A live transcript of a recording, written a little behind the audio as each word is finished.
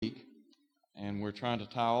and we're trying to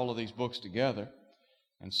tie all of these books together.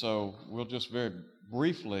 And so we'll just very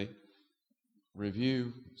briefly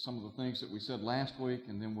review some of the things that we said last week,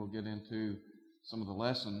 and then we'll get into some of the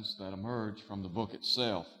lessons that emerge from the book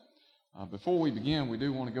itself. Before we begin, we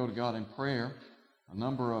do want to go to God in prayer. A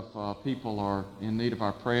number of people are in need of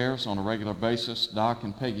our prayers on a regular basis. Doc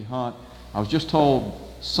and Peggy Hunt. I was just told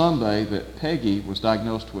Sunday that Peggy was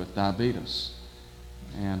diagnosed with diabetes,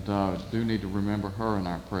 and do need to remember her in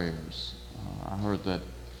our prayers. I heard that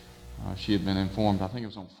she had been informed, I think it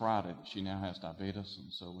was on Friday, that she now has diabetes,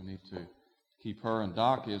 and so we need to keep her. And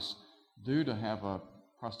Doc is due to have a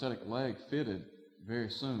prosthetic leg fitted very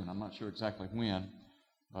soon. I'm not sure exactly when,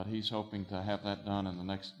 but he's hoping to have that done in the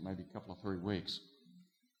next maybe couple of 3 weeks.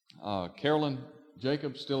 Carolyn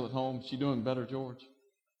Jacobs still at home. She doing better, George?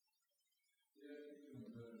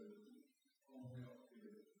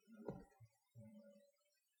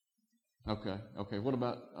 Okay. What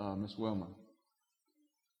about Miss Wilma?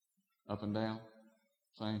 Up and down?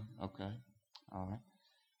 Same? Okay. All right.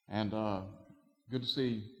 And good to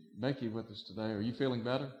see Becky with us today. Are you feeling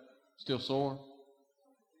better? Still sore?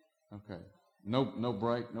 Okay. No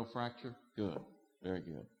break, no fracture? Good. Very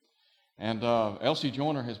good. And Elsie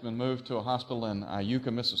Joyner has been moved to a hospital in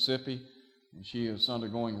Iuka, Mississippi, and she is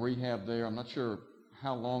undergoing rehab there. I'm not sure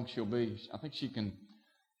how long she'll be. I think she can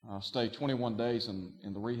stay 21 days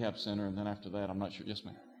in the rehab center, and then after that, I'm not sure. Yes,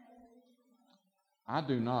 ma'am. I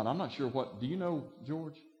do not. I'm not sure what. Do you know,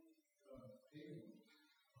 George?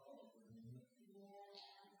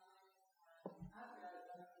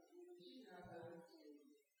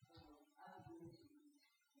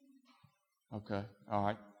 Okay. All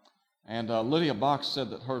right. And Lydia Box said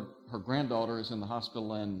that her granddaughter is in the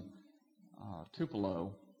hospital in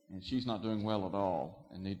Tupelo, and she's not doing well at all,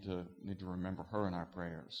 and need to remember her in our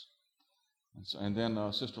prayers. And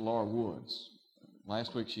then Sister Laura Woods.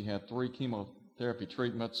 Last week she had 3 chemotherapy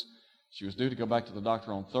treatments. She was due to go back to the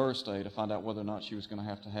doctor on Thursday to find out whether or not she was going to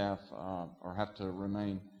have to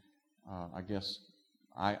remain,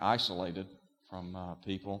 isolated from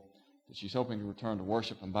people. But she's hoping to return to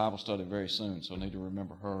worship and Bible study very soon, so need to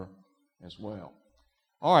remember her as well.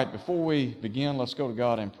 All right, before we begin, let's go to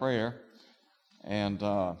God in prayer. And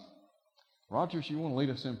Rogers, you want to lead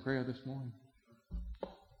us in prayer this morning?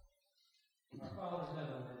 Our Father in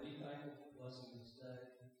heaven, we be thankful for the blessing of this day.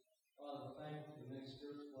 Father, we're thankful for the many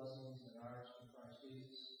spiritual blessings in ours in Christ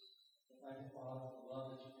Jesus. We're thankful, Father, for the love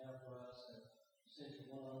that you have for us, and you sent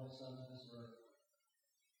your one and only Son to this earth.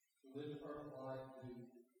 Who lived a perfect life, who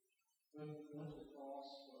went to the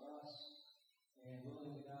cross for us, and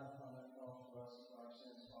willingly died upon that cross for us for our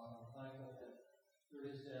sins, Father. We're thankful that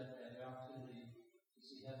through his death we had the opportunity to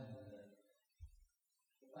see heaven one day.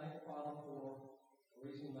 We're thankful, Father, for a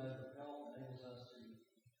reasonable measure of help that enables us to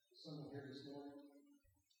assemble here this morning.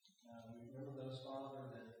 We remember those, Father,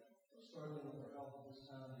 that are struggling with their health at this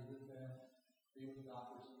time. Be with them, be with the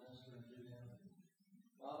doctors and ministering to them.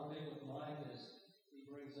 Father, be with Mike as he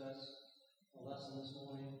brings us a lesson this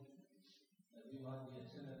morning, that we might be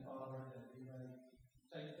attentive, Father, that we may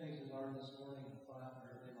take things we learned this morning and apply it to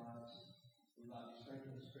our everyday lives. We might be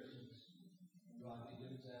strengthened as Christians, and we might be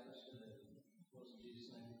good examples to them. In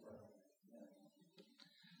Jesus' name we pray. Amen.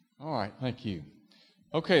 All right, thank you.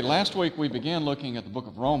 Okay, last week we began looking at the book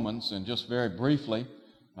of Romans, and just very briefly,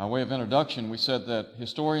 by way of introduction, we said that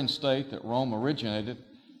historians state that Rome originated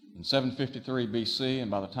in 753 BC,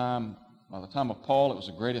 and by the time of Paul, it was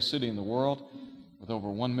the greatest city in the world, with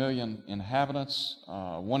over 1 million inhabitants.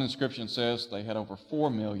 One inscription says they had over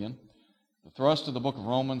 4 million. The thrust of the book of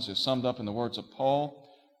Romans is summed up in the words of Paul,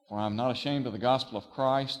 "For I am not ashamed of the gospel of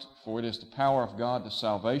Christ, for it is the power of God to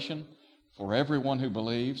salvation for everyone who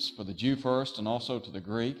believes, for the Jew first and also to the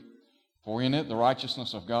Greek. For in it the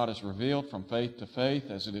righteousness of God is revealed from faith to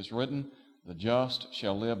faith, as it is written, the just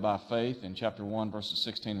shall live by faith," in chapter 1, verses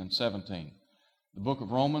 16 and 17. The book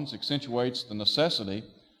of Romans accentuates the necessity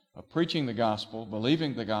of preaching the gospel,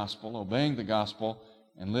 believing the gospel, obeying the gospel,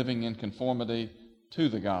 and living in conformity to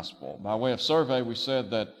the gospel. By way of survey, we said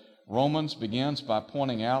that Romans begins by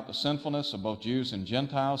pointing out the sinfulness of both Jews and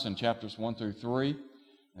Gentiles in chapters 1 through 3,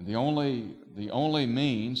 and the only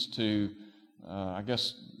means to,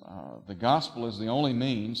 the gospel is the only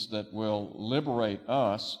means that will liberate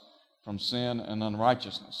us from sin and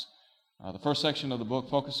unrighteousness. The first section of the book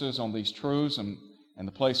focuses on these truths and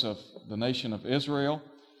the place of the nation of Israel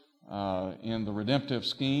in the redemptive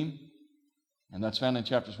scheme, and that's found in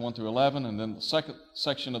chapters 1 through 11. And then the second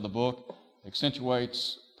section of the book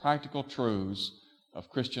accentuates practical truths of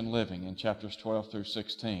Christian living in chapters 12 through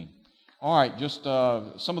 16. All right, just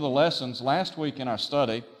some of the lessons. Last week in our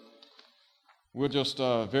study, We'll just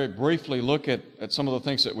very briefly look at some of the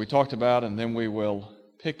things that we talked about, and then we will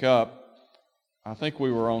pick up. I think we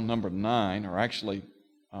were on number 9, or actually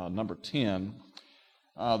number 10.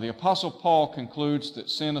 The Apostle Paul concludes that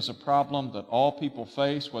sin is a problem that all people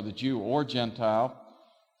face, whether Jew or Gentile.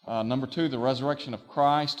 Number 2, the resurrection of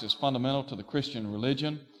Christ is fundamental to the Christian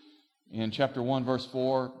religion. In chapter 1, verse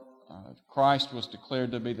 4, Christ was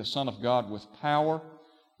declared to be the Son of God with power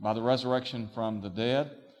by the resurrection from the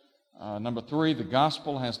dead. Number 3, the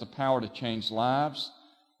gospel has the power to change lives.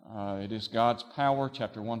 It is God's power,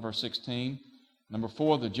 chapter 1, verse 16. Number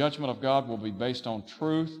 4, the judgment of God will be based on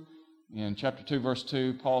truth. In chapter 2, verse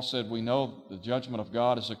 2, Paul said, we know the judgment of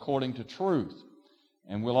God is according to truth,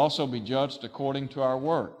 and we'll also be judged according to our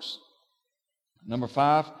works. Number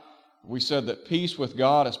 5, we said that peace with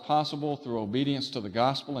God is possible through obedience to the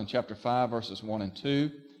gospel in chapter 5, verses 1 and 2.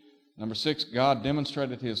 Number 6, God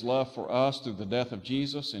demonstrated His love for us through the death of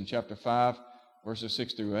Jesus in chapter 5, verses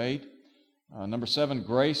 6 through 8. Number 7,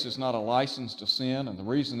 grace is not a license to sin, and the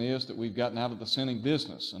reason is that we've gotten out of the sinning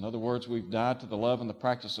business. In other words, we've died to the love and the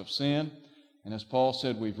practice of sin, and as Paul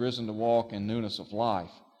said, we've risen to walk in newness of life.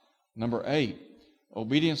 Number 8,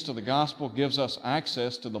 obedience to the gospel gives us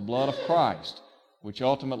access to the blood of Christ, which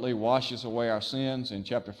ultimately washes away our sins in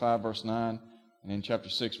chapter 5, verse 9, and in chapter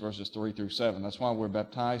 6, verses 3 through 7. That's why we're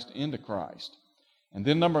baptized into Christ. And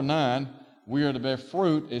then number 9, we are to bear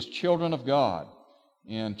fruit as children of God.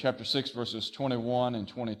 In chapter 6, verses 21 and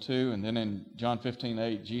 22, and then in John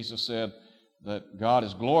 15:8, Jesus said that God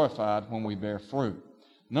is glorified when we bear fruit.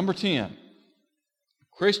 Number 10,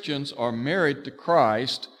 Christians are married to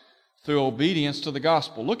Christ through obedience to the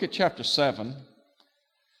gospel. Look at chapter 7.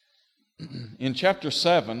 In chapter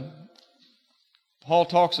 7, Paul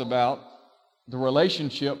talks about the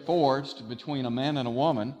relationship forged between a man and a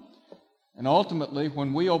woman. And ultimately,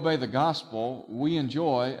 when we obey the gospel, we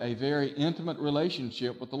enjoy a very intimate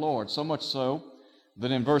relationship with the Lord. So much so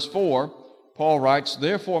that in verse 4, Paul writes,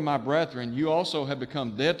 therefore, my brethren, you also have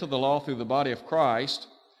become dead to the law through the body of Christ,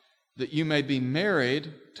 that you may be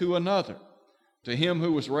married to another, to Him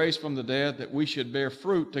who was raised from the dead, that we should bear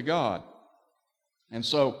fruit to God. And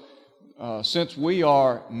so, since we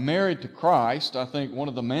are married to Christ, I think one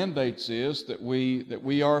of the mandates is that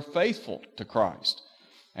we are faithful to Christ.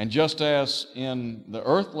 And just as in the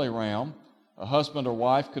earthly realm, a husband or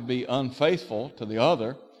wife could be unfaithful to the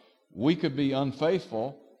other, we could be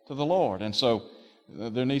unfaithful to the Lord. And so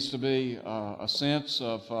there needs to be a sense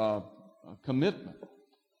of commitment,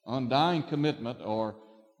 undying commitment, or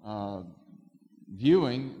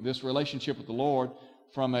viewing this relationship with the Lord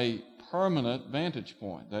from a permanent vantage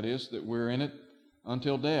point. That is, that we're in it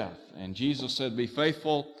until death. And Jesus said, be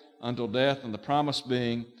faithful until death, and the promise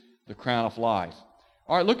being the crown of life.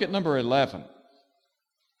 All right, look at number 11.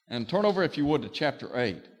 And turn over, if you would, to chapter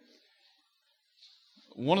 8.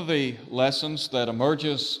 One of the lessons that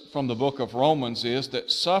emerges from the book of Romans is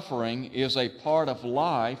that suffering is a part of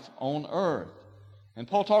life on earth. And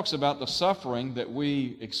Paul talks about the suffering that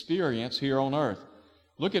we experience here on earth.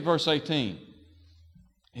 Look at verse 18.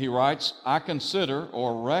 He writes, I consider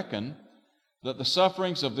or reckon that the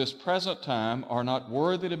sufferings of this present time are not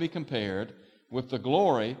worthy to be compared with the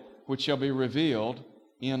glory which shall be revealed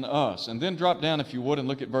in us. And then drop down, if you would, and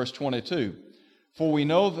look at verse 22. For we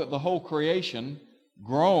know that the whole creation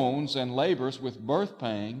groans and labors with birth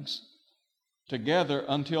pangs together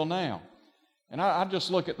until now. And I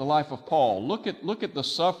just look at the life of Paul. Look at the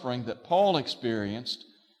suffering that Paul experienced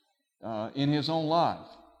in his own life.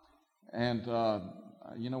 And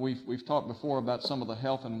we've talked before about some of the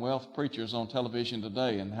health and wealth preachers on television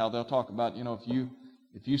today, and how they'll talk about,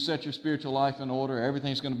 if you set your spiritual life in order,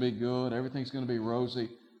 everything's going to be good, everything's going to be rosy.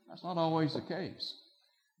 That's not always the case.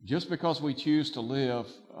 Just because we choose to live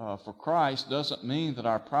for Christ doesn't mean that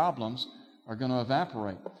our problems are going to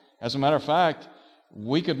evaporate. As a matter of fact,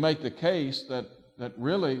 we could make the case that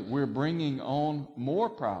really we're bringing on more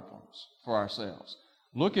problems for ourselves.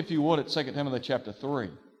 Look, if you would, at 2 Timothy chapter 3.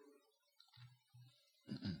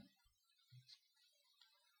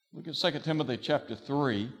 Look at 2 Timothy chapter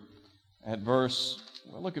 3 at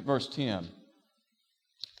look at verse 10.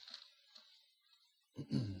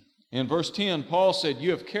 In verse 10, Paul said,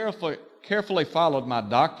 you have carefully followed my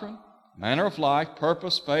doctrine, manner of life,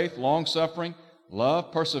 purpose, faith, long-suffering,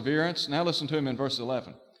 love, perseverance. Now listen to him in verse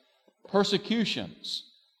 11. Persecutions,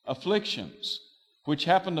 afflictions, which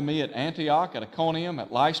happened to me at Antioch, at Iconium,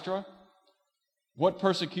 at Lystra. What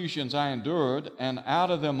persecutions I endured, and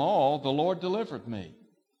out of them all the Lord delivered me.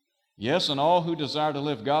 Yes, and all who desire to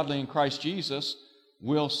live godly in Christ Jesus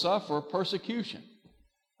will suffer persecution.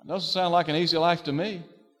 It doesn't sound like an easy life to me.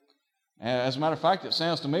 As a matter of fact, it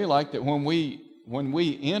sounds to me like that when we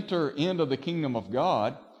enter into the kingdom of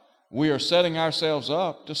God, we are setting ourselves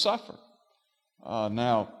up to suffer.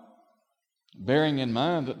 Now, bearing in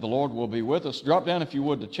mind that the Lord will be with us, drop down, if you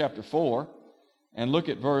would, to chapter 4 and look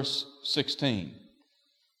at verse 16.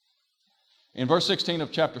 In verse 16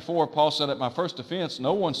 of chapter 4, Paul said, "At my first offense,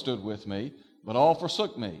 no one stood with me, but all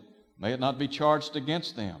forsook me. May it not be charged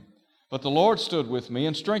against them. But the Lord stood with me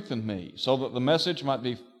and strengthened me, so that the message might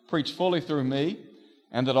be preached fully through me,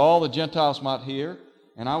 and that all the Gentiles might hear.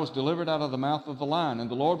 And I was delivered out of the mouth of the lion.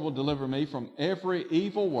 And the Lord will deliver me from every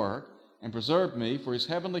evil work and preserve me for His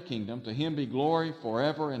heavenly kingdom. To Him be glory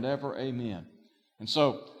forever and ever. Amen." And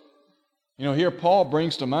so, here Paul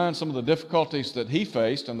brings to mind some of the difficulties that he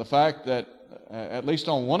faced, and the fact that, at least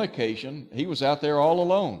on one occasion, he was out there all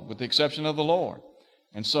alone, with the exception of the Lord.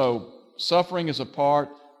 And so, suffering is a part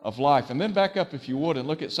of life. And then back up, if you would, and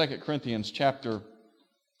look at 2 Corinthians chapter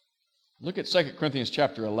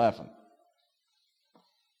 11.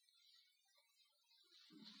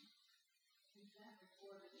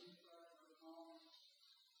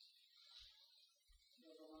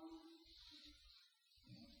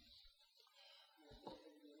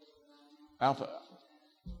 Alpha,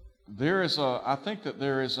 I think that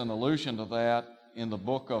there is an allusion to that in the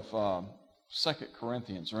book of 2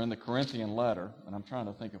 Corinthians, or in the Corinthian letter, and I'm trying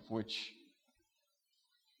to think of which.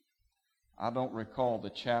 I don't recall the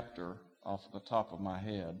chapter off the top of my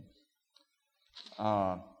head.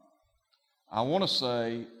 I want to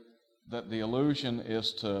say that the allusion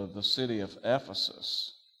is to the city of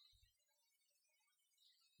Ephesus,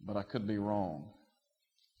 but I could be wrong.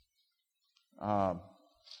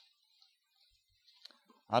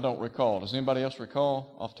 I don't recall. Does anybody else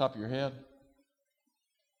recall off the top of your head?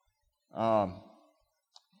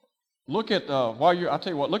 Look at, I'll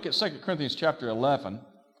tell you what, look at 2 Corinthians chapter 11,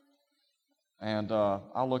 and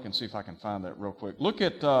I'll look and see if I can find that real quick. Look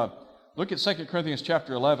at 2 Corinthians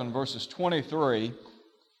chapter 11, verses 23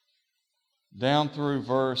 down through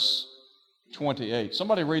verse 28.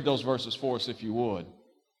 Somebody read those verses for us, if you would.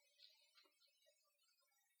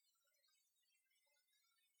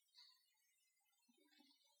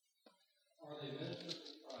 Are they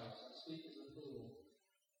ministers of Christ? I speak as a fool.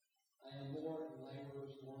 I am more in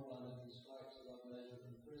laborers, more abundant in stripes without measure,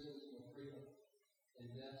 in prisons more frequent,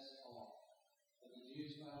 in deaths oft. Of the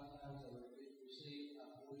Jews 5 times I received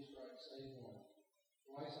 40 stripes, save one.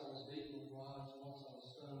 Twice I was beaten with rods, once I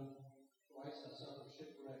was stoned, twice I suffered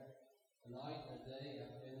shipwreck. A night and a day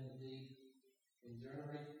I've been in the deep, in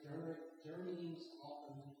journeyings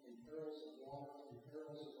often, in perils of water, in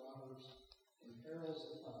perils of robbers, in perils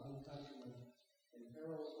of my own countrymen, in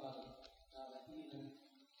perils by the heathen,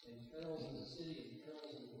 in perils in the city, in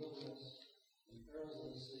perils in the wilderness, in perils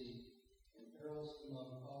in the sea, in perils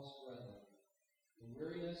among false brethren, in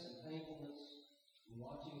weariness and painfulness, in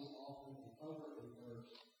watchings often, in hunger and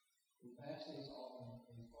thirst, in fastings often,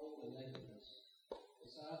 in cold and nakedness.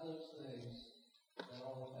 Beside those things that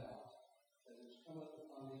are without, that which cometh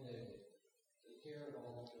upon me daily, the care of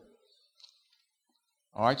all the churches.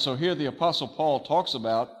 All right, so here the Apostle Paul talks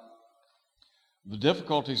about the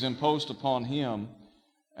difficulties imposed upon him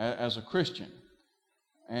as a Christian.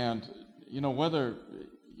 And, whether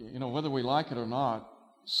we like it or not,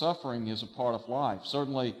 suffering is a part of life.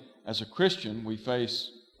 Certainly, as a Christian, we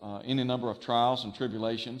face any number of trials and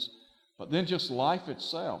tribulations, but then just life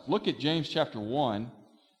itself. Look at James chapter 1,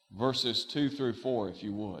 verses 2 through 4, if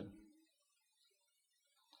you would.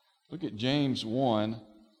 Look at James 1,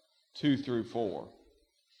 2 through 4.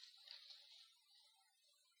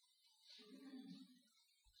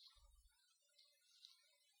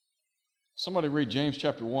 Somebody read James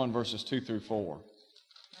chapter 1, verses 2 through 4. My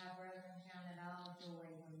brethren, count it all joy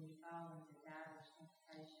when you fall into divers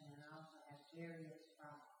temptation, and also have various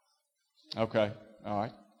trials. Okay, all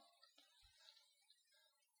right.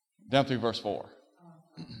 Down through verse 4.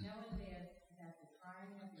 Knowing this, that the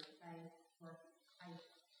trying of your faith worketh patience,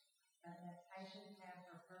 but let patience have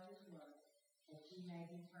her perfect work, that ye may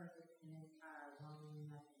be perfect and entire, wanting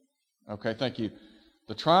nothing. Okay, thank you.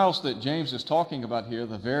 The trials that James is talking about here,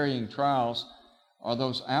 the varying trials, are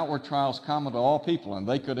those outward trials common to all people, and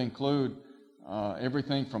they could include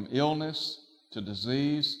everything from illness to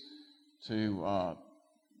disease to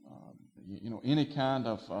any kind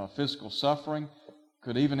of physical suffering.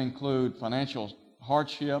 Could even include financial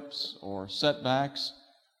hardships or setbacks,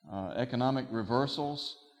 economic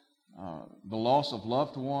reversals, the loss of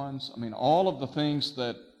loved ones. I mean, all of the things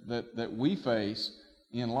that we face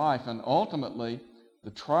in life, and ultimately the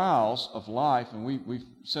trials of life, and we've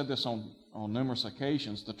said this on numerous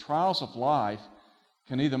occasions, the trials of life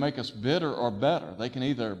can either make us bitter or better. They can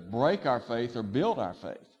either break our faith or build our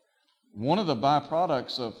faith. one of the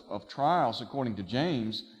byproducts of trials, according to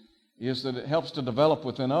James, is that it helps to develop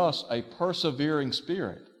within us a persevering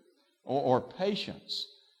spirit or patience.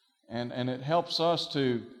 And it helps us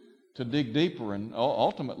to dig deeper and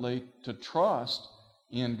ultimately to trust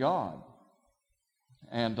in God.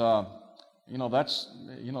 And, that's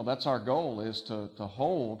our goal, is to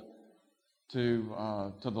hold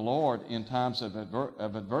to the Lord in times of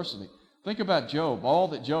adversity. Think about Job, all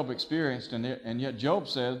that Job experienced, and yet Job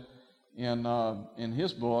said in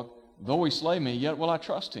his book, though he slay me, yet will I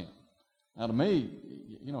trust him. Now to me,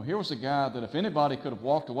 here was a guy that if anybody could have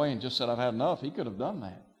walked away and just said, I've had enough, he could have done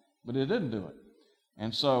that. But he didn't do it.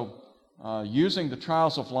 And so, using the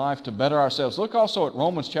trials of life to better ourselves. Look also at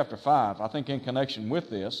Romans chapter 5, I think in connection with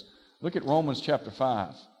this. Look at Romans chapter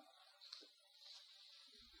 5.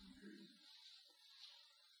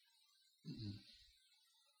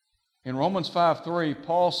 In Romans 5:3,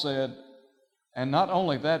 Paul said, and not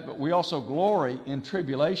only that, but we also glory in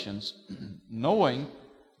tribulations, knowing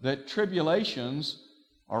that tribulation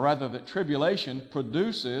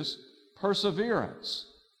produces perseverance,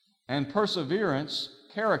 and perseverance,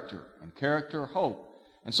 character, and character, hope.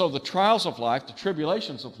 And so the trials of life, the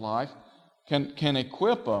tribulations of life, can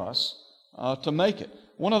equip us to make it.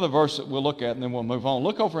 One other verse that we'll look at, and then we'll move on.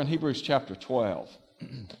 Look over in Hebrews chapter 12.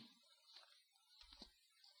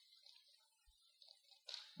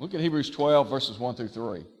 Look at Hebrews 12, verses 1 through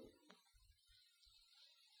 3.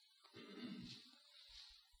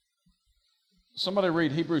 Somebody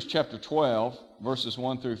read Hebrews chapter 12, verses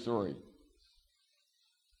 1 through 3.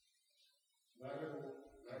 Therefore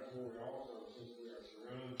we also, since we are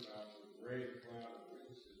surrounded by so great a cloud of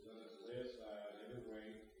witnesses, let us lay aside every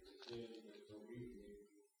weight and the sin that so easily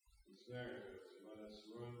ensnares us, and let us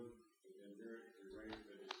run with endurance the race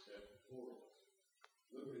that is set before us.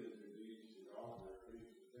 Looking into these, the author and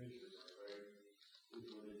finisher of our faith, who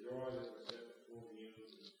for the joy that was set before him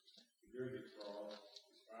endured the cross,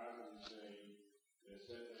 despising the shame, and is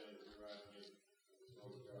set down at the right hand of the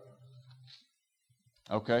throne of God.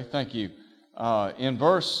 Okay, thank you.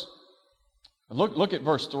 Look at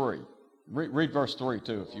verse 3. Read verse 3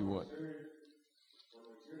 too, if you would. For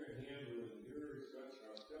consider him who endured such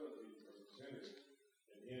hostility from sinners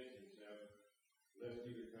against himself, lest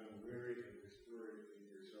he become weary and discouraged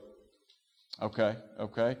in your soul.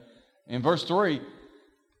 Okay. In verse 3,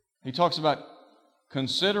 he talks about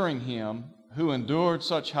considering him who endured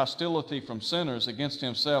such hostility from sinners against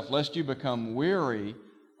himself, lest you become weary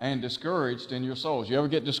and discouraged in your souls. You ever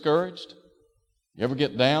get discouraged? You ever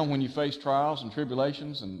get down when you face trials and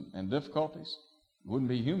tribulations and difficulties? It wouldn't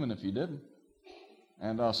be human if you didn't.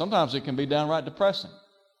 And sometimes it can be downright depressing.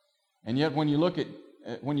 And yet when you look at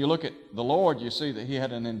the Lord, you see that he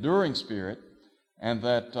had an enduring spirit, and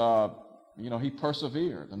that he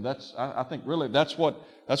persevered. And I think really that's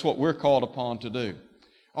what we're called upon to do.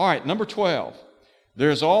 All right, number 12.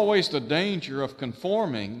 There's always the danger of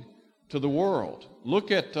conforming to the world. Look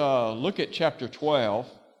at chapter 12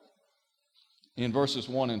 in verses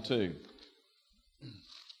 1 and 2.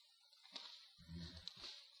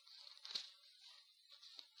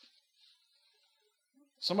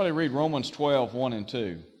 Somebody read Romans 12, 1 and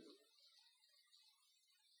 2.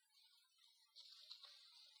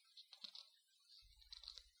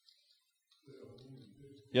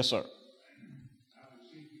 Yes, sir.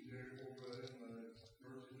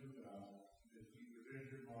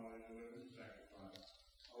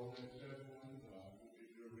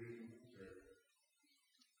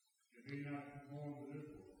 Be not conformed to this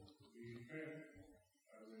world, but be transformed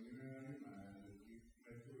by the renewing of your mind, that you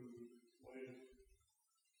may prove what is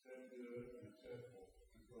that good and acceptable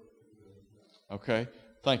and perfect will of God. Okay,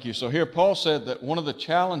 thank you. So here Paul said that one of the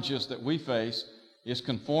challenges that we face is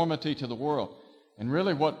conformity to the world. And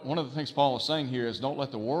really one of the things Paul is saying here is don't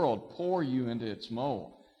let the world pour you into its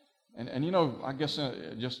mold. And I guess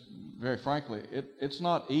just very frankly, it's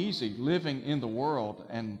not easy living in the world,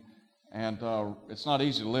 and it's not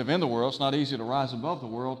easy to live in the world. It's not easy to rise above the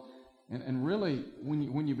world. And really,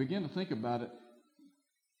 when you begin to think about it,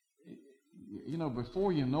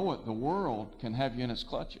 before you know it, the world can have you in its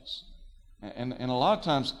clutches. And a lot of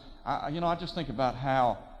times, I just think about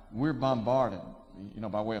how we're bombarded,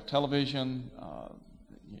 by way of television,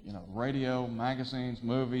 radio, magazines,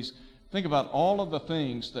 movies. Think about all of the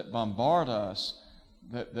things that bombard us,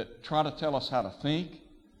 that try to tell us how to think,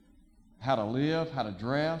 how to live, how to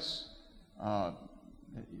dress,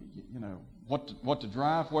 what to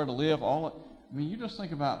drive, where to live. You just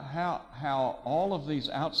think about how all of these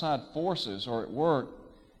outside forces are at work,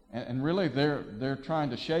 and really they're trying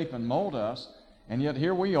to shape and mold us, and yet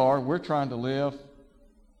here we are, we're trying to live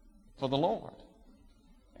for the Lord.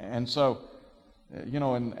 And so,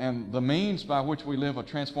 And the means by which we live a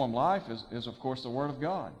transformed life is of course, the Word of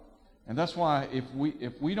God. And that's why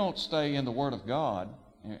if we don't stay in the Word of God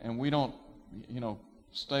and we don't,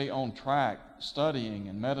 stay on track studying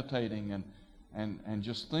and meditating and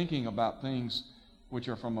just thinking about things which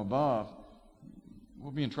are from above,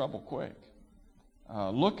 we'll be in trouble quick.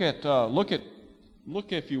 Look,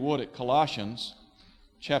 if you would, at Colossians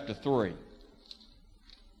chapter 3.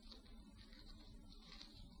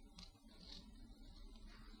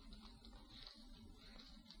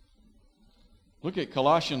 Look at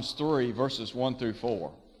Colossians 3, verses 1 through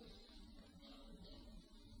 4.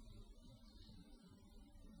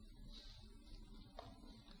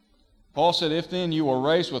 Paul said, "If then you were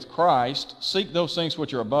raised with Christ, seek those things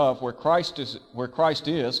which are above, where Christ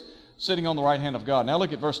is, sitting on the right hand of God." Now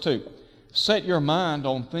look at verse 2. "Set your mind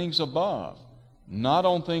on things above, not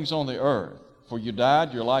on things on the earth. For you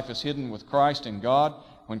died, your life is hidden with Christ in God.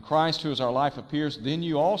 When Christ, who is our life, appears, then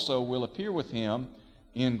you also will appear with Him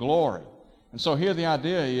in glory." And so here the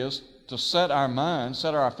idea is to set our minds,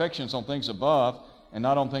 set our affections on things above and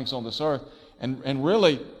not on things on this earth. And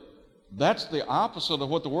really, that's the opposite of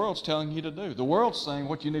what the world's telling you to do. The world's saying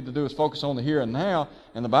what you need to do is focus on the here and now,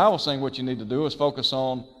 and the Bible's saying what you need to do is focus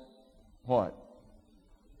on what?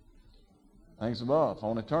 Things above,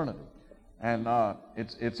 on eternity. And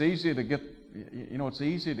it's easy to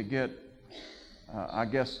get, I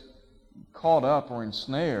guess, caught up or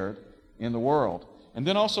ensnared in the world. And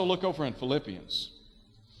then also look over in Philippians.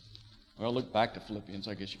 Well, look back to Philippians,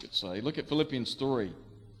 I guess you could say. Look at Philippians 3.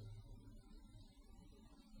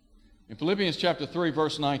 In Philippians chapter 3,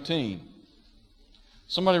 verse 19.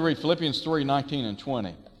 Somebody read Philippians 3, 19 and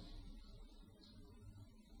 20.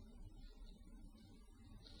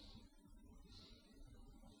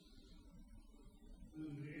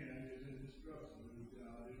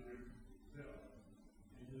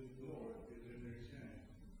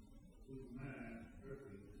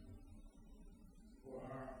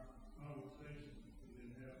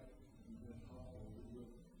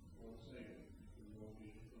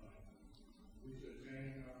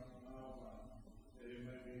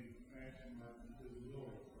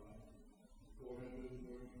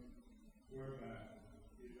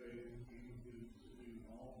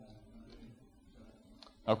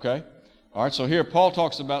 Okay. All right, so here Paul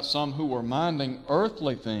talks about some who were minding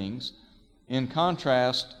earthly things in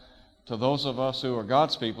contrast to those of us who are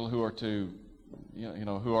God's people who are to,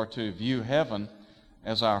 who are to view heaven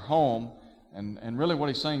as our home. And really what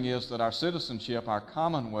he's saying is that our citizenship, our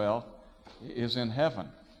commonwealth, is in heaven.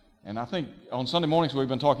 And I think on Sunday mornings we've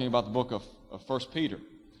been talking about the book of 1 Peter.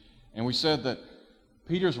 And we said that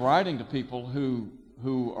Peter's writing to people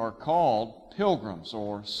who are called pilgrims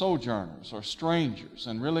or sojourners or strangers.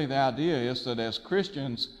 And really the idea is that as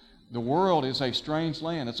Christians, the world is a strange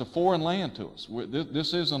land. It's a foreign land to us.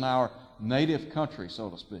 This isn't our native country, so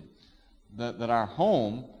to speak. That our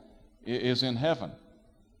home is in heaven.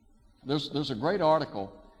 There's a great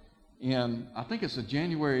article in, I think it's the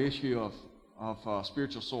January issue of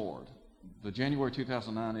Spiritual Sword, the January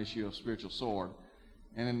 2009 issue of Spiritual Sword.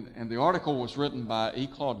 And the article was written by E.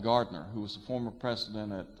 Claude Gardner, who was the former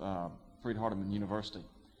president at Freed-Hardeman University.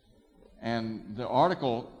 And the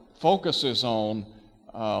article focuses on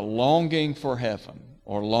longing for heaven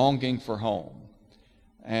or longing for home.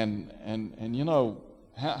 And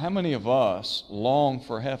how many of us long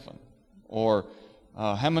for heaven? Or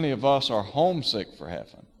how many of us are homesick for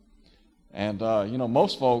heaven? And,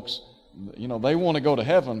 most folks, they want to go to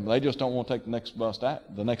heaven, but they just don't want to take the next bus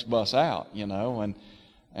out,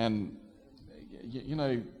 And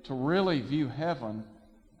to really view heaven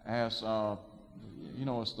as the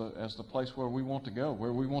place where we want to go,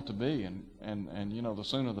 where we want to be, and the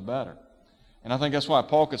sooner the better. And I think that's why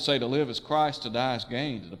Paul could say to live is Christ, to die is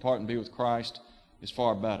gain, to depart and be with Christ is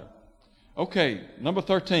far better. Okay, number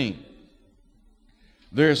 13.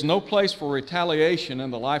 There is no place for retaliation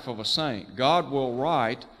in the life of a saint. God will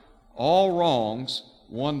right all wrongs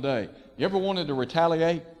one day. You ever wanted to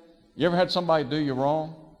retaliate? You ever had somebody do you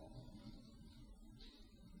wrong?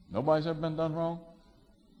 Nobody's ever been done wrong?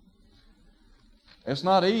 It's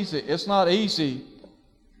not easy. It's not easy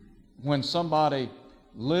when somebody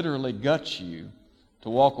literally guts you to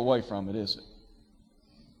walk away from it, is it?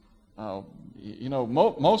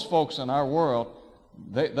 Most folks in our world,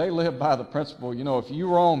 they live by the principle, if you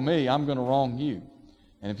wrong me, I'm going to wrong you.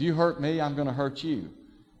 And if you hurt me, I'm going to hurt you.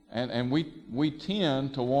 And we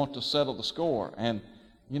tend to want to settle the score. And,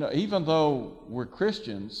 even though we're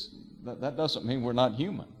Christians, that doesn't mean we're not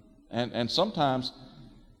human. And sometimes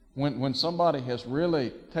when somebody has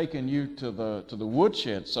really taken you to the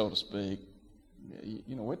woodshed, so to speak,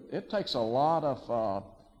 it takes a lot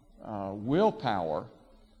willpower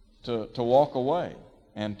to walk away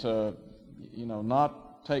and to,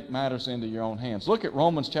 not take matters into your own hands. Look at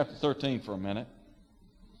Romans chapter 13 for a minute.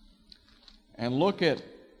 And look at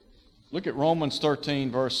Romans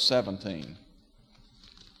 13, verse 17.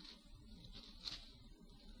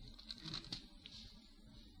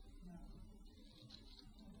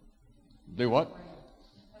 Do what?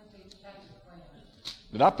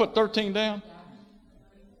 Did I put 13 down?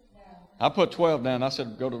 I put 12 down. I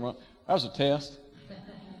said go to Rome. That was a test.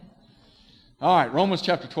 All right, Romans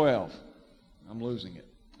chapter 12. I'm losing it.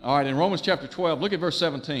 All right, in Romans chapter 12, look at verse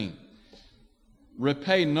 17.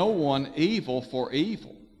 Repay no one evil for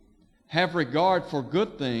evil. Have regard for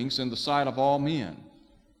good things in the sight of all men.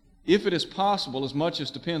 If it is possible, as much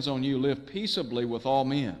as depends on you, live peaceably with all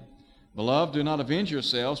men. Beloved, do not avenge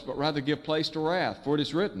yourselves, but rather give place to wrath. For it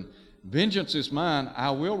is written, Vengeance is mine,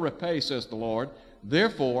 I will repay, says the Lord.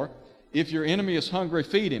 Therefore, if your enemy is hungry,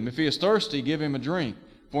 feed him. If he is thirsty, give him a drink.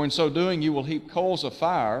 For in so doing, you will heap coals of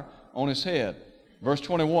fire on his head. Verse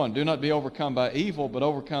 21, do not be overcome by evil, but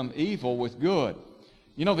overcome evil with good.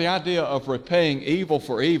 The idea of repaying evil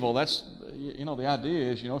for evil, that's, the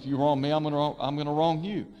idea is, if you wrong me, I'm going to wrong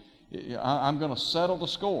you. I'm going to settle the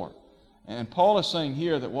score. And Paul is saying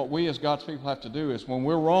here that what we as God's people have to do is when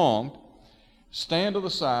we're wronged, stand to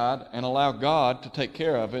the side and allow God to take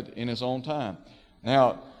care of it in His own time.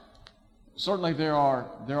 Now, certainly there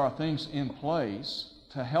are things in place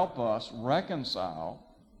to help us reconcile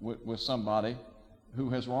with somebody who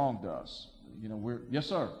has wronged us. Yes,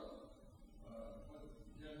 sir.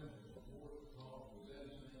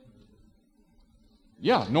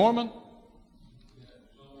 Yeah, Norman.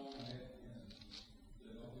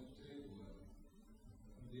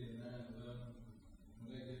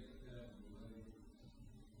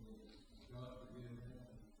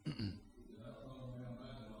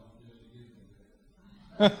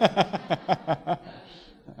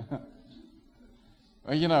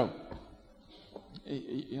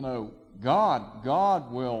 Well,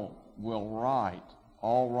 God will right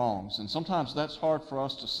all wrongs, and sometimes that's hard for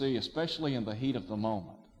us to see, especially in the heat of the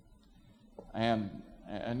moment. And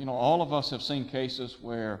all of us have seen cases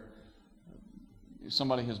where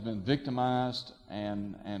somebody has been victimized,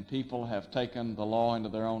 and people have taken the law into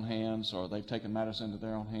their own hands, or they've taken matters into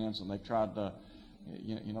their own hands, and they've tried to,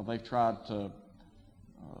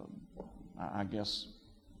 I guess,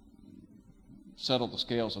 settle the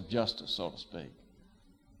scales of justice, so to speak.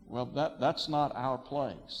 Well, that's not our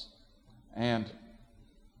place. And,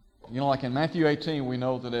 like in Matthew 18, we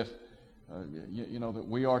know that if, that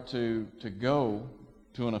we are to go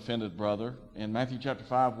to an offended brother. In Matthew chapter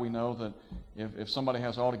 5, we know that if somebody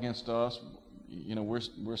has aught against us,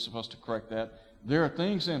 we're supposed to correct that. There are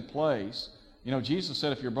things in place. Jesus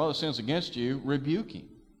said if your brother sins against you, rebuke him.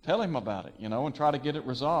 Tell him about it, and try to get it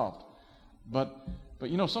resolved. But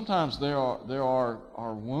sometimes there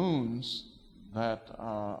are wounds that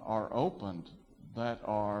are opened that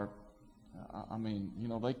are,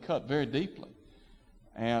 they cut very deeply.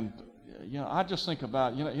 And, I just think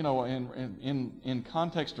about, in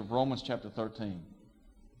context of Romans chapter 13,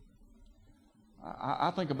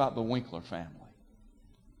 I think about the Winkler family.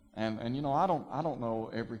 And I don't know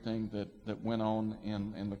everything that went on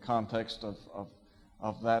in the context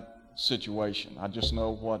of that situation. I just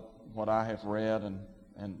know what I have read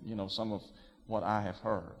and some of what I have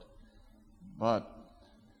heard. But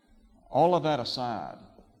all of that aside,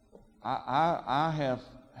 I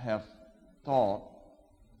have thought,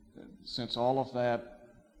 since all of that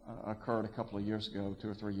occurred a couple of years ago, 2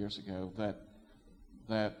 or 3 years ago,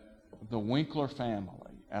 that the Winkler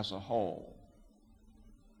family as a whole,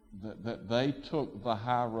 that they took the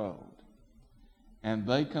high road, and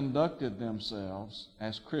they conducted themselves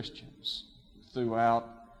as Christians throughout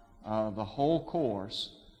the whole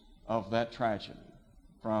course of that tragedy,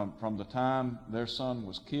 from the time their son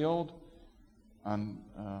was killed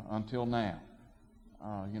until now.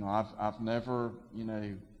 I've never,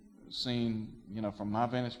 seen, from my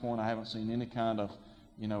vantage point, I haven't seen any kind of,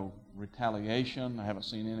 retaliation. I haven't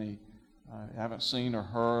seen or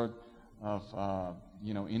heard of,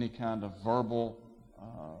 any kind of verbal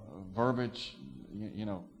verbiage,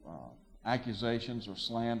 accusations or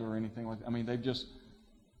slander or anything like that. They've just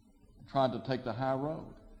tried to take the high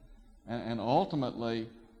road, and ultimately,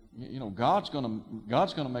 God's going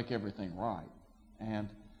to make everything right, and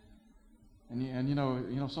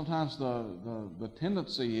sometimes the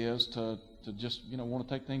tendency is to just want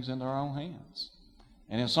to take things into our own hands.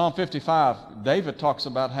 And in Psalm 55, David talks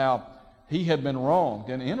about how he had been wronged,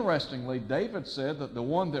 and interestingly, David said that the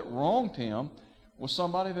one that wronged him was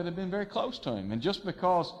somebody that had been very close to him. And just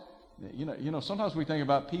because, sometimes we think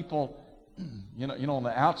about people on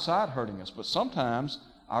the outside hurting us, but sometimes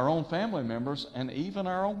our own family members and even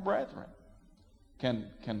our own brethren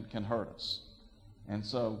can hurt us. And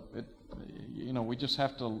so we just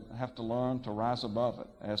have to learn to rise above it.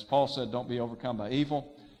 As Paul said, don't be overcome by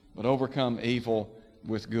evil, but overcome evil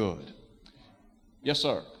with good. Yes,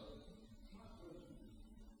 sir.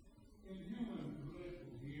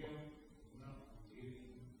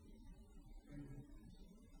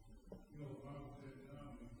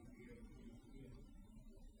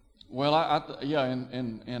 Well,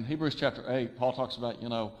 in Hebrews chapter 8, Paul talks about,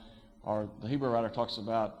 or the Hebrew writer talks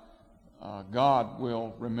about God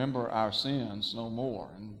will remember our sins no more.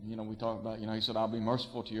 And, we talk about, he said, I'll be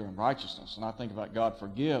merciful to your unrighteousness. And I think about God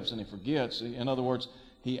forgives and he forgets. In other words,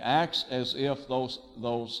 he acts as if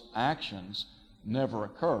those actions never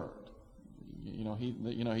occurred. He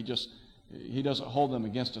doesn't hold them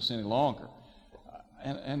against us any longer.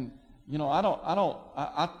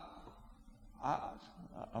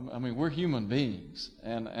 I mean, we're human beings,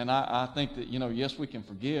 and I think that, yes, we can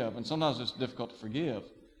forgive, and sometimes it's difficult to forgive.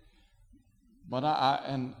 But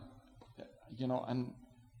I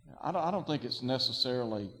don't think it's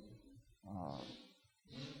necessarily.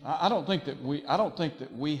 I don't think that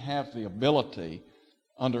we have the ability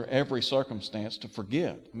under every circumstance to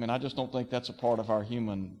forgive. I mean, I just don't think that's a part of our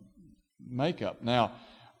human makeup. Now,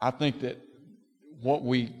 I think that what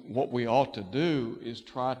we ought to do is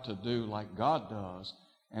try to do like God does,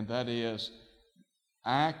 and that is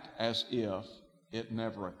act as if it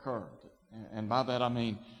never occurred. And by that I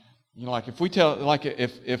mean, like if we tell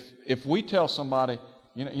somebody,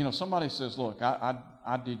 somebody says, look, I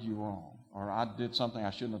did you wrong, or I did something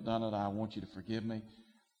I shouldn't have done it, I want you to forgive me,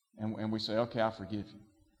 and we say, okay, I forgive you.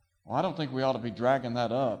 Well, I don't think we ought to be dragging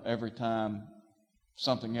that up every time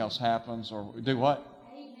something else happens, or do what?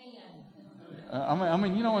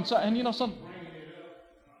 Some.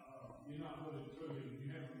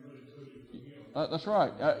 That's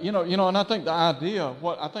right. And I think the idea of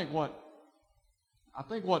what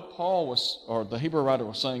Paul was, or the Hebrew writer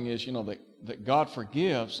was saying is, that God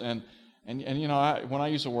forgives, and when I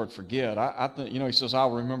use the word forget, I think, he says,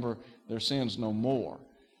 I'll remember their sins no more.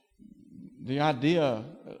 The idea,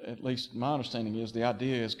 at least my understanding is, the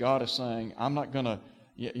idea is God is saying, I'm not going to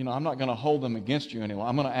hold them against you anymore.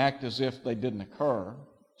 I'm going to act as if they didn't occur,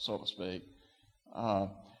 so to speak.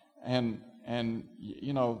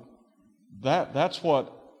 That's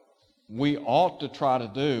what we ought to try to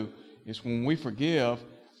do, is when we forgive,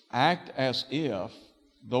 act as if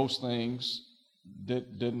those things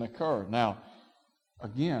didn't occur. Now,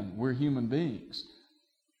 again, we're human beings,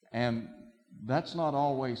 and that's not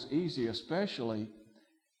always easy, especially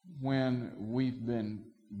when we've been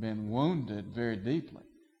wounded very deeply.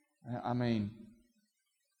 I mean,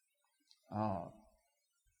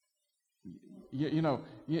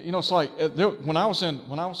 it's like when I was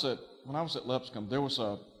at Lipscomb, there was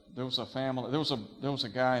a family. There was a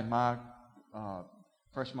guy in my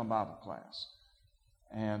freshman Bible class,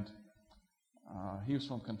 and he was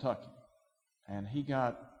from Kentucky, and he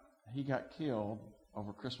got killed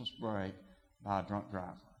over Christmas break by a drunk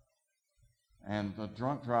driver. And the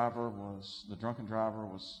drunken driver was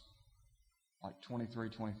like 23,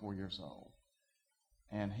 24 years old,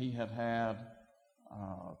 and he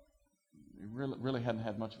really hadn't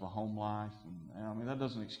had much of a home life, and I mean, that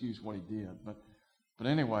doesn't excuse what he did, but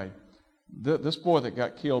anyway, this boy that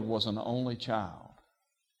got killed was an only child,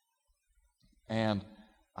 and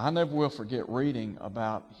I never will forget reading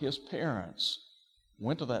about his parents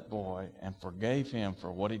went to that boy and forgave him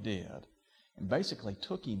for what he did, and basically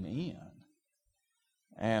took him in,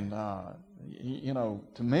 and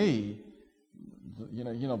to me,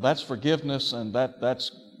 that's forgiveness, and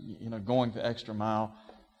that's going the extra mile.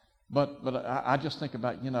 But I just think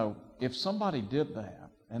about, if somebody did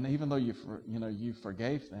that, and even though you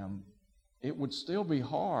forgave them, it would still be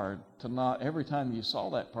hard to not, every time you saw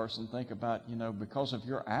that person, think about, because of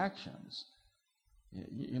your actions,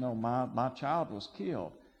 my child was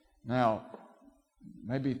killed. Now,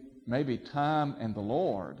 maybe time and the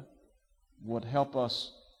Lord would help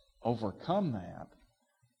us overcome that,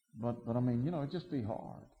 but I mean, it'd just be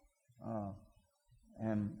hard.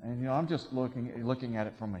 And I'm just looking at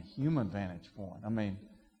it from a human vantage point. I mean,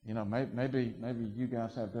 maybe you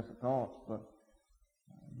guys have different thoughts, but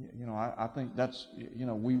I think that's,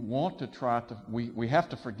 we want to try to, we have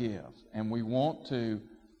to forgive, and we want to,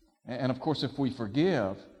 and of course, if we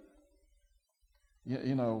forgive,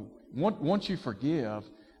 once you forgive,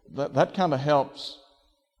 that kind of helps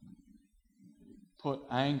put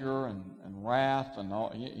anger and wrath and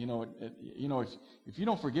all, if you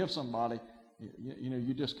don't forgive somebody,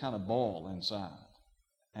 you just kind of boil inside.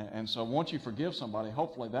 And so once you forgive somebody,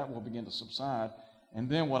 hopefully that will begin to subside. And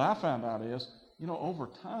then what I found out is, over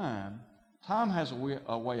time has a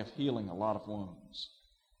way of healing a lot of wounds.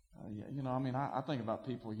 I think about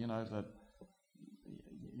people, that, that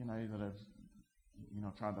have,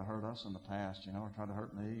 tried to hurt us in the past, or tried to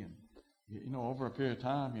hurt me. And, over a period of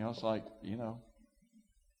time, it's like, you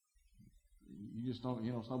just don't,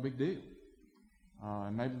 it's no big deal.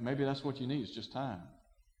 And maybe that's what you need, is just time.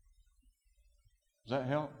 Does that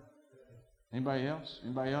help? Anybody else?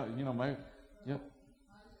 Maybe, yeah.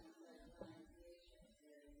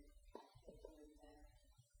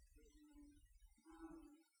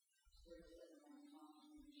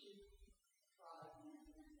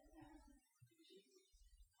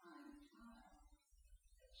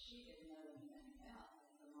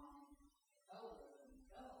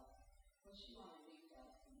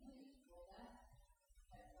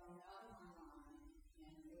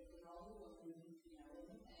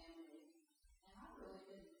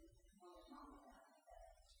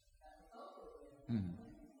 Mm-hmm.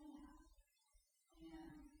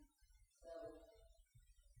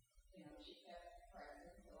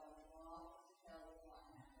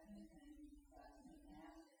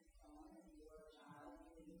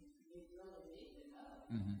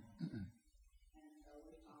 Mm-hmm.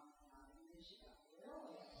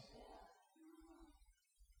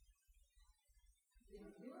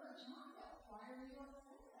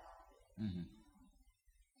 Mm-hmm.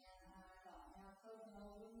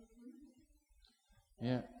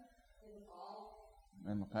 Yeah.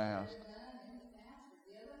 In the past.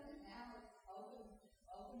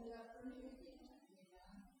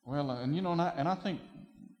 Well, and I think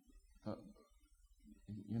that,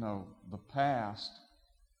 the past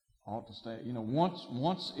ought to stay.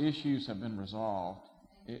 Once issues have been resolved,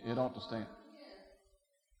 it ought to stay.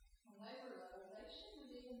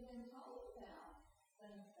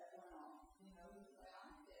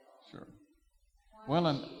 Sure.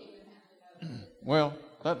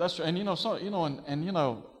 That's true.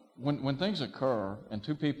 And when things occur and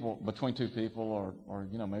between two people, or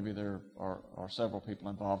maybe there are several people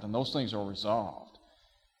involved, and those things are resolved,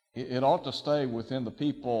 it ought to stay within the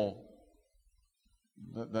people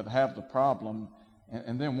that have the problem,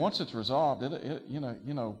 and then once it's resolved, put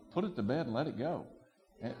it to bed and let it go.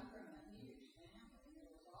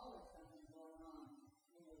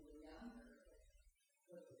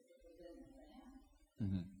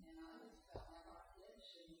 Mm-hmm.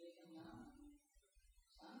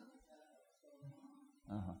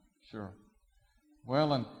 Sure.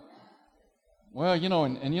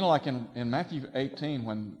 Like in Matthew 18,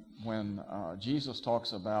 when Jesus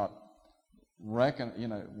talks about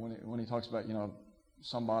when he talks about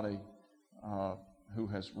somebody who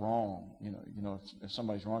has wronged, if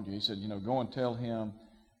somebody's wronged you, he said, go and tell him,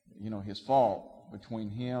 his fault between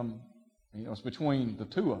him, it's between the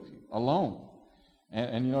two of you alone, I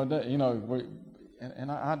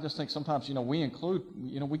just think sometimes we include,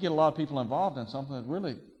 we get a lot of people involved in something that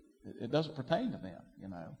really it doesn't pertain to them,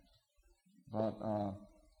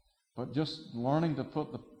 but just learning to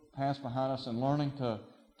put the past behind us and learning to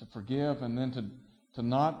forgive, and then to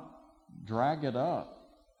not drag it up.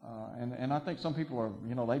 And I think some people are,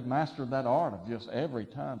 they've mastered that art of just every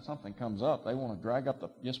time something comes up, they want to drag up the,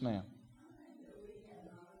 yes ma'am.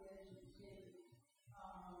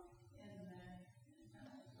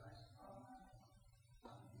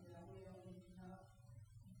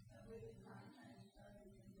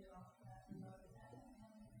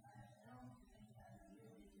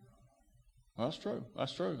 That's true.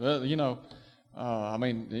 That's true. There's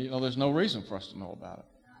no reason for us to know about it.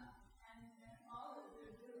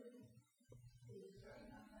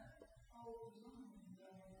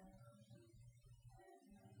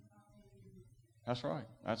 That's right.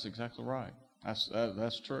 That's exactly right.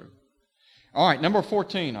 That's true. All right, number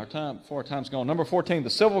 14. Our time's gone. Number 14.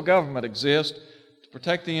 The civil government exists to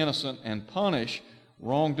protect the innocent and punish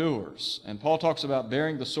wrongdoers. And Paul talks about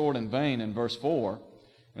bearing the sword in vain in verse 4.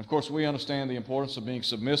 And of course, we understand the importance of being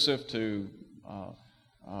submissive to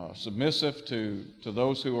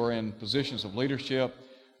those who are in positions of leadership,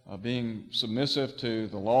 being submissive to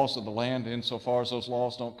the laws of the land insofar as those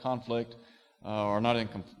laws don't conflict, are not in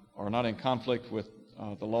conflict with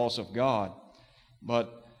the laws of God.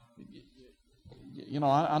 But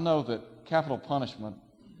I know that capital punishment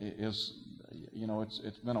is,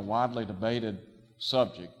 it's been a widely debated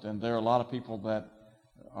subject, and there are a lot of people that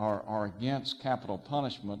are against capital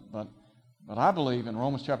punishment, but I believe in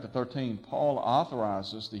Romans chapter 13, Paul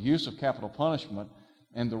authorizes the use of capital punishment,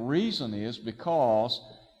 and the reason is because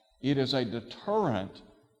it is a deterrent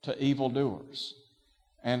to evildoers.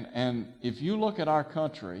 And if you look at our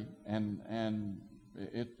country and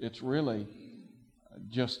It's really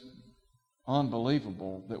just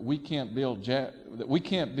unbelievable that we can't build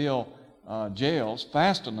jails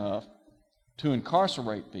fast enough to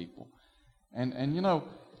incarcerate people. And you know,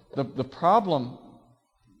 the problem,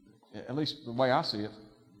 at least the way I see it,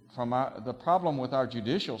 the problem with our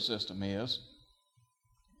judicial system is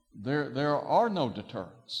there are no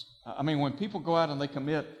deterrents. I mean, when people go out and they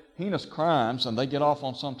commit heinous crimes and they get off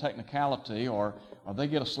on some technicality, or they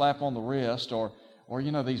get a slap on the wrist, or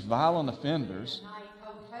you know, these violent offenders.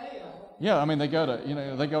 Yeah, I mean, they go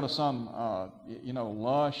to some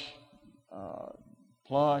lush,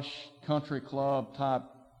 plush country club type.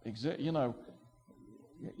 You know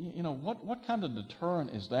what kind of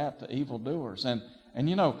deterrent is that to evildoers? And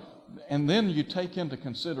you know, and then you take into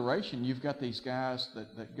consideration you've got these guys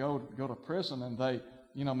that go to prison, and they,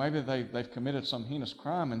 you know, maybe they've committed some heinous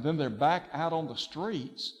crime, and then they're back out on the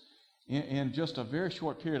streets in just a very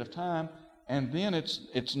short period of time, and then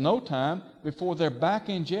it's no time before they're back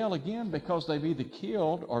in jail again because they've either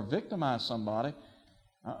killed or victimized somebody.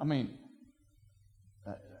 I mean,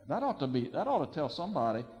 that ought to tell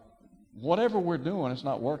somebody whatever we're doing is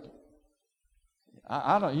not working.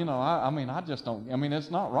 I don't, you know, I just don't. I mean,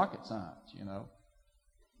 it's not rocket science, you know.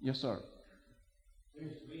 Yes, sir.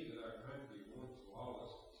 Seems to me that our country wants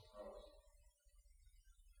lawlessness because,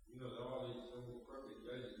 you know, all these so perfect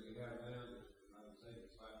judges we have now, I would say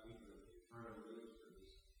it's like people that trying to do it for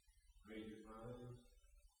these major crimes.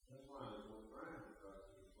 That's why there's no crime, because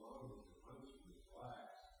as long as the punishment is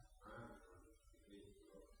lax, crime is going to continue to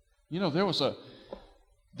grow. You know, there was a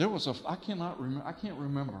I can't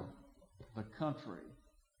remember the country,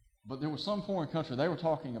 but there was some foreign country, they were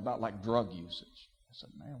talking about like drug usage. I said,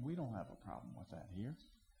 man, we don't have a problem with that here.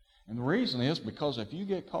 And the reason is because if you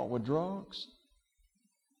get caught with drugs,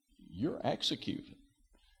 you're executed.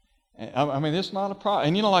 And, I mean, it's not a problem.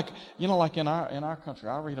 And you know, like in our country,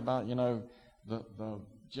 I read about, you know, the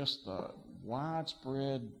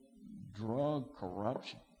widespread drug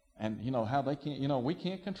corruption, and you know how they can't, you know, we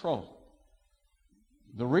can't control it.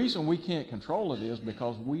 The reason we can't control it is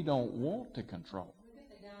because we don't want to control it. We got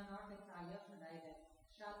the guy in Arkansas yesterday that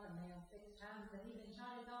shot the man 6 times and even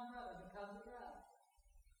shot his own brother because of drugs.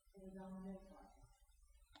 It was on the news.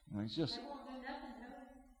 I mean, it's just They won't do nothing to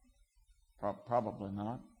it. probably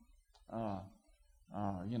not.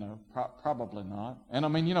 You know, probably not. And I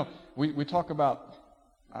mean, you know, we talk about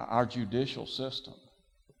our judicial system.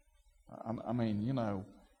 I mean, you know,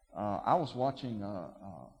 I was watching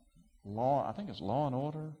Law, I think it's Law and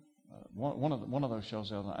Order, one of those shows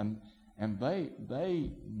the other night, and they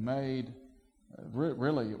made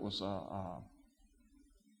really it was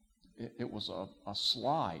a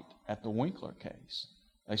slight at the Winkler case.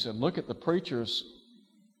 They said, look at the preacher's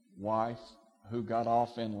wife who got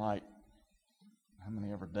off in like how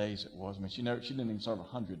many ever days it was. I mean, she didn't even serve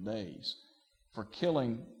 100 days for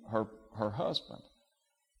killing her husband.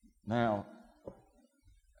 Now,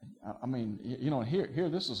 I mean, you know, here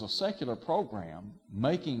this is a secular program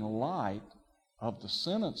making light of the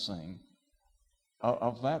sentencing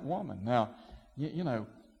of that woman. Now, you know,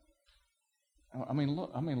 I mean,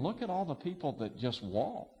 look at all the people that just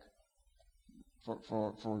walk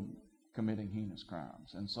for committing heinous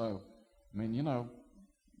crimes. And so, I mean, you know,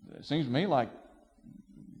 it seems to me like,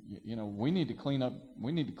 you know, we need to clean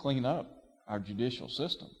up our judicial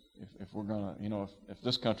system if we're gonna, you know, if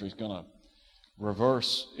this country's gonna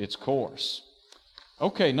reverse its course.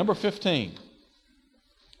 Okay, number 15.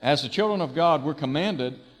 As the children of God, we're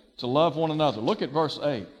commanded to love one another. Look at verse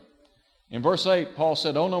 8. In verse 8, Paul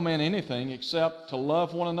said, owe no man anything except to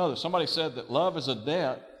love one another. Somebody said that love is a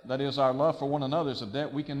debt, that is, our love for one another is a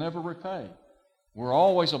debt we can never repay. We're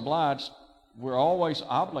always obliged, we're always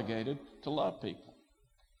obligated to love people.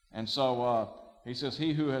 And so he says,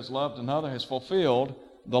 he who has loved another has fulfilled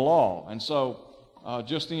the law. And so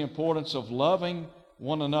just the importance of loving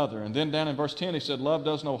one another. And then down in verse 10 he said, love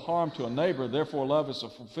does no harm to a neighbor, therefore love is a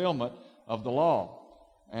fulfillment of the law.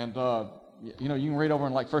 And you know, you can read over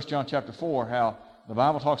in like 1 John chapter 4 how the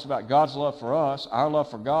Bible talks about God's love for us, our love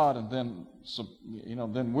for God, and then, you know,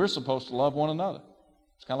 then we're supposed to love one another.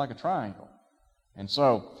 It's kind of like a triangle. And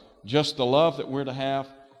so just the love that we're to have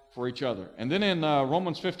for each other. And then in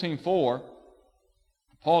Romans 15:4,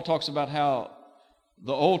 Paul talks about how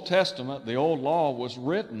the Old Testament, the old law, was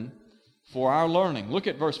written for our learning. Look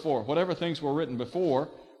at verse 4. Whatever things were written before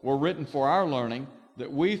were written for our learning,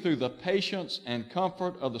 that we through the patience and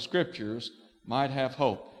comfort of the Scriptures might have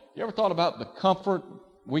hope. You ever thought about the comfort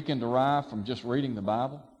we can derive from just reading the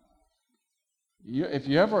Bible? If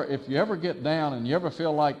you ever get down and you ever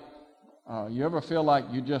feel like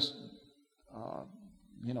you just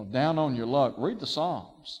you know, down on your luck, read the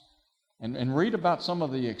Psalms. And read about some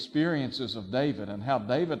of the experiences of David and how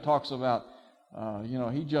David talks about,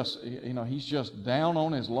 he's just down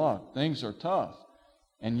on his luck. Things are tough.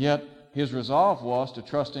 And yet his resolve was to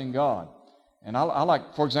trust in God. And I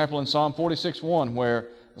like, for example, in Psalm 46:1, where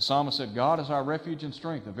the psalmist said, God is our refuge and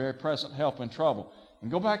strength, a very present help in trouble.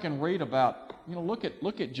 And go back and read about, look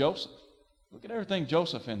at Joseph. Look at everything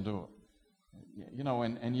Joseph endured.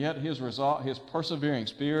 And yet his resolve, his persevering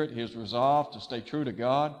spirit, his resolve to stay true to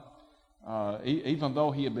God, even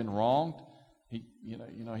though he had been wronged,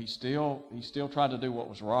 he still tried to do what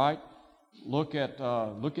was right. Look at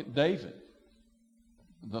David,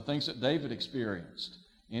 the things that David experienced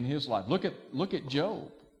in his life. Look at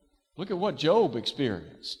Job. Look at what Job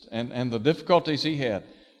experienced and the difficulties he had.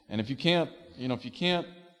 And if you can't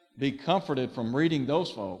be comforted from reading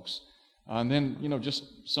those folks, and then just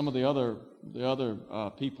some of the other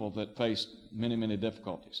people that faced many, many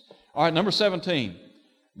difficulties. All right, number 17.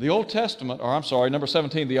 Number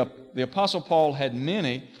 17, the Apostle Paul had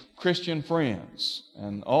many Christian friends,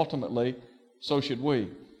 and ultimately, so should we.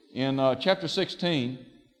 In chapter 16,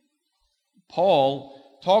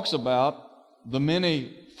 Paul talks about the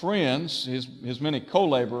many friends, his many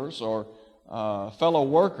co-laborers or fellow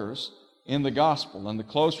workers in the gospel and the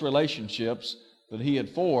close relationships that he had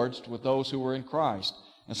forged with those who were in Christ.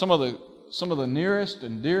 And some of the nearest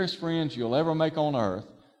and dearest friends you'll ever make on earth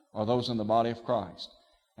are those in the body of Christ.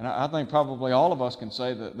 And I think probably all of us can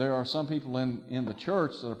say that there are some people in the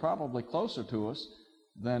church that are probably closer to us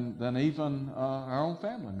than even our own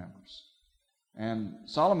family members. And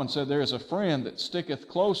Solomon said, there is a friend that sticketh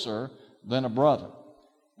closer than a brother.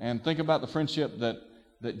 And think about the friendship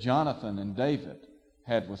that Jonathan and David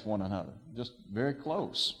had with one another. Just very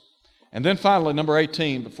close. And then finally, number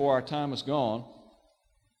 18, before our time is gone,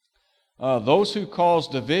 those who cause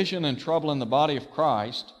division and trouble in the body of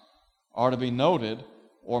Christ are to be noted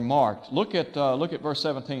or marked. Look at verse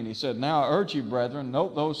 17. He said, Now I urge you, brethren,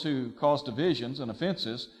 note those who cause divisions and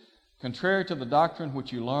offenses, contrary to the doctrine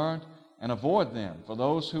which you learned, and avoid them. For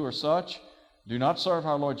those who are such do not serve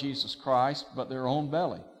our Lord Jesus Christ, but their own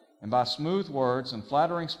belly, and by smooth words and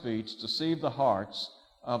flattering speech deceive the hearts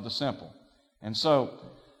of the simple. And so,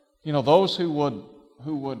 those who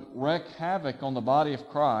would wreak havoc on the body of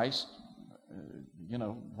Christ,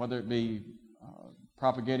 whether it be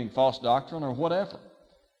propagating false doctrine or whatever.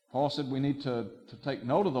 Paul said we need to take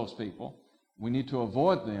note of those people. We need to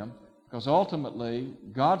avoid them, because ultimately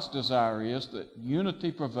God's desire is that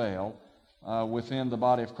unity prevail within the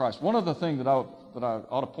body of Christ. One other thing that I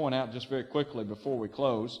ought to point out just very quickly before we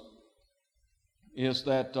close is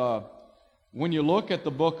that when you look at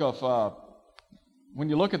the book of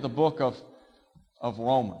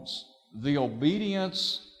Romans, the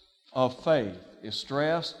obedience of faith is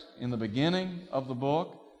stressed in the beginning of the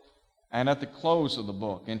book and at the close of the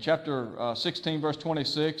book. In chapter 16, verse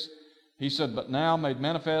 26, he said, But now made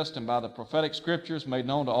manifest and by the prophetic scriptures made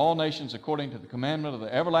known to all nations according to the commandment of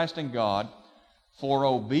the everlasting God, for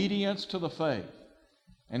obedience to the faith.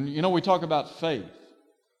 And we talk about faith,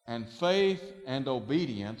 and faith and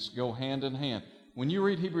obedience go hand in hand. When you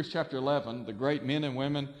read Hebrews chapter 11, the great men and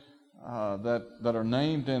women that are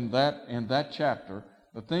named in that chapter,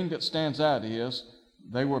 the thing that stands out is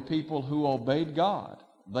they were people who obeyed God.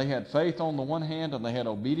 They had faith on the one hand and they had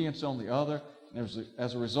obedience on the other. And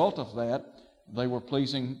as a result of that, they were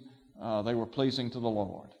pleasing to the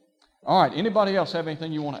Lord. All right, anybody else have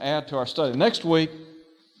anything you want to add to our study? Next week,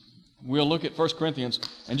 we'll look at 1 Corinthians.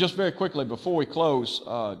 And just very quickly, before we close,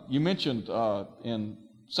 you mentioned in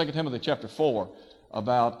 2 Timothy chapter 4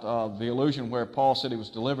 about the allusion where Paul said he was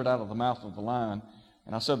delivered out of the mouth of the lion.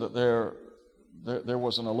 And I said that there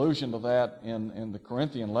was an allusion to that in the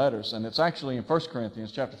Corinthian letters, and it's actually in 1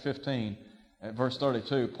 Corinthians chapter 15 at verse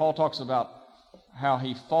 32. Paul talks about how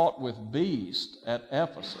he fought with beasts at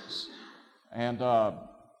Ephesus. And,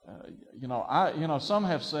 some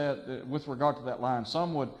have said, with regard to that lion,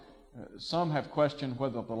 some have questioned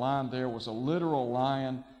whether the lion there was a literal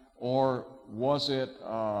lion or was it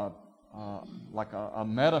like a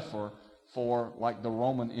metaphor for like the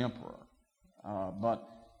Roman emperor. But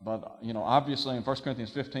obviously in 1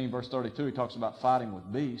 Corinthians 15, verse 32, he talks about fighting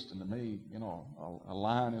with beasts, and to me, a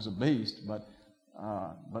lion is a beast, but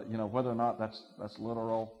whether or not that's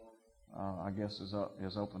literal, I guess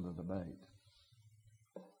is open to debate.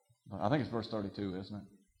 But I think it's verse 32, isn't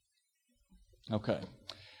it? Okay.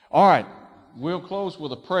 All right. We'll close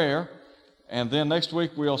with a prayer, and then next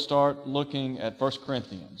week we'll start looking at 1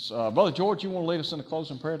 Corinthians. Brother George, you want to lead us in a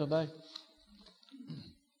closing prayer today?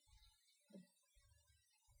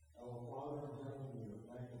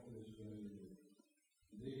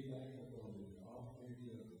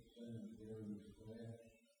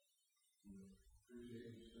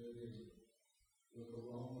 appreciate the study of the book of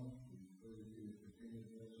Romans. We pray that you will continue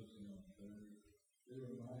to bless us in our study.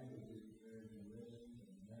 Through Mike will be preparing the lessons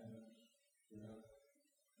and matters throughout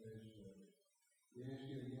their study. We ask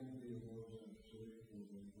you again to be a voice of the church for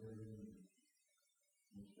the great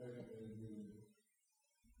and especially be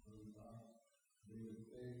with God, be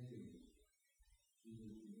with Peggy. She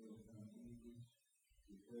is the real foundation.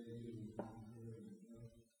 We pray that you will be here and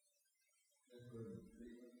help her in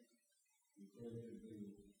treatment. We pray that you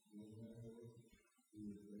will remember who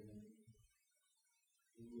is there,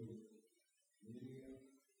 who will lead us,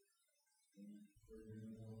 and bring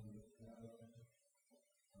in all the power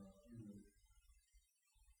of you.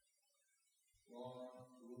 Laura,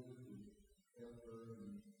 who will help her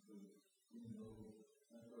and to,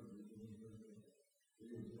 I heard you doing her best. She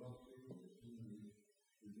was healthy, but she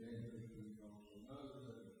began her to also others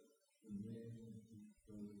that the men and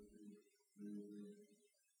those who do.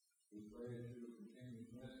 We pray that you will continue to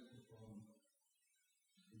bless us upon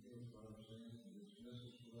forgive us our sins and dismiss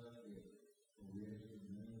us without guilt. For we ask in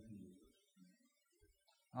the name of Jesus.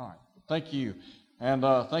 All right. Thank you. And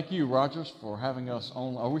thank you, Rogers, for having us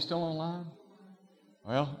on. Are we still online?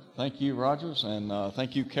 Well, thank you, Rogers, and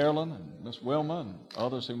thank you, Carolyn, and Miss Wilma, and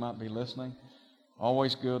others who might be listening.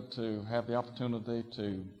 Always good to have the opportunity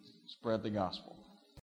to spread the gospel.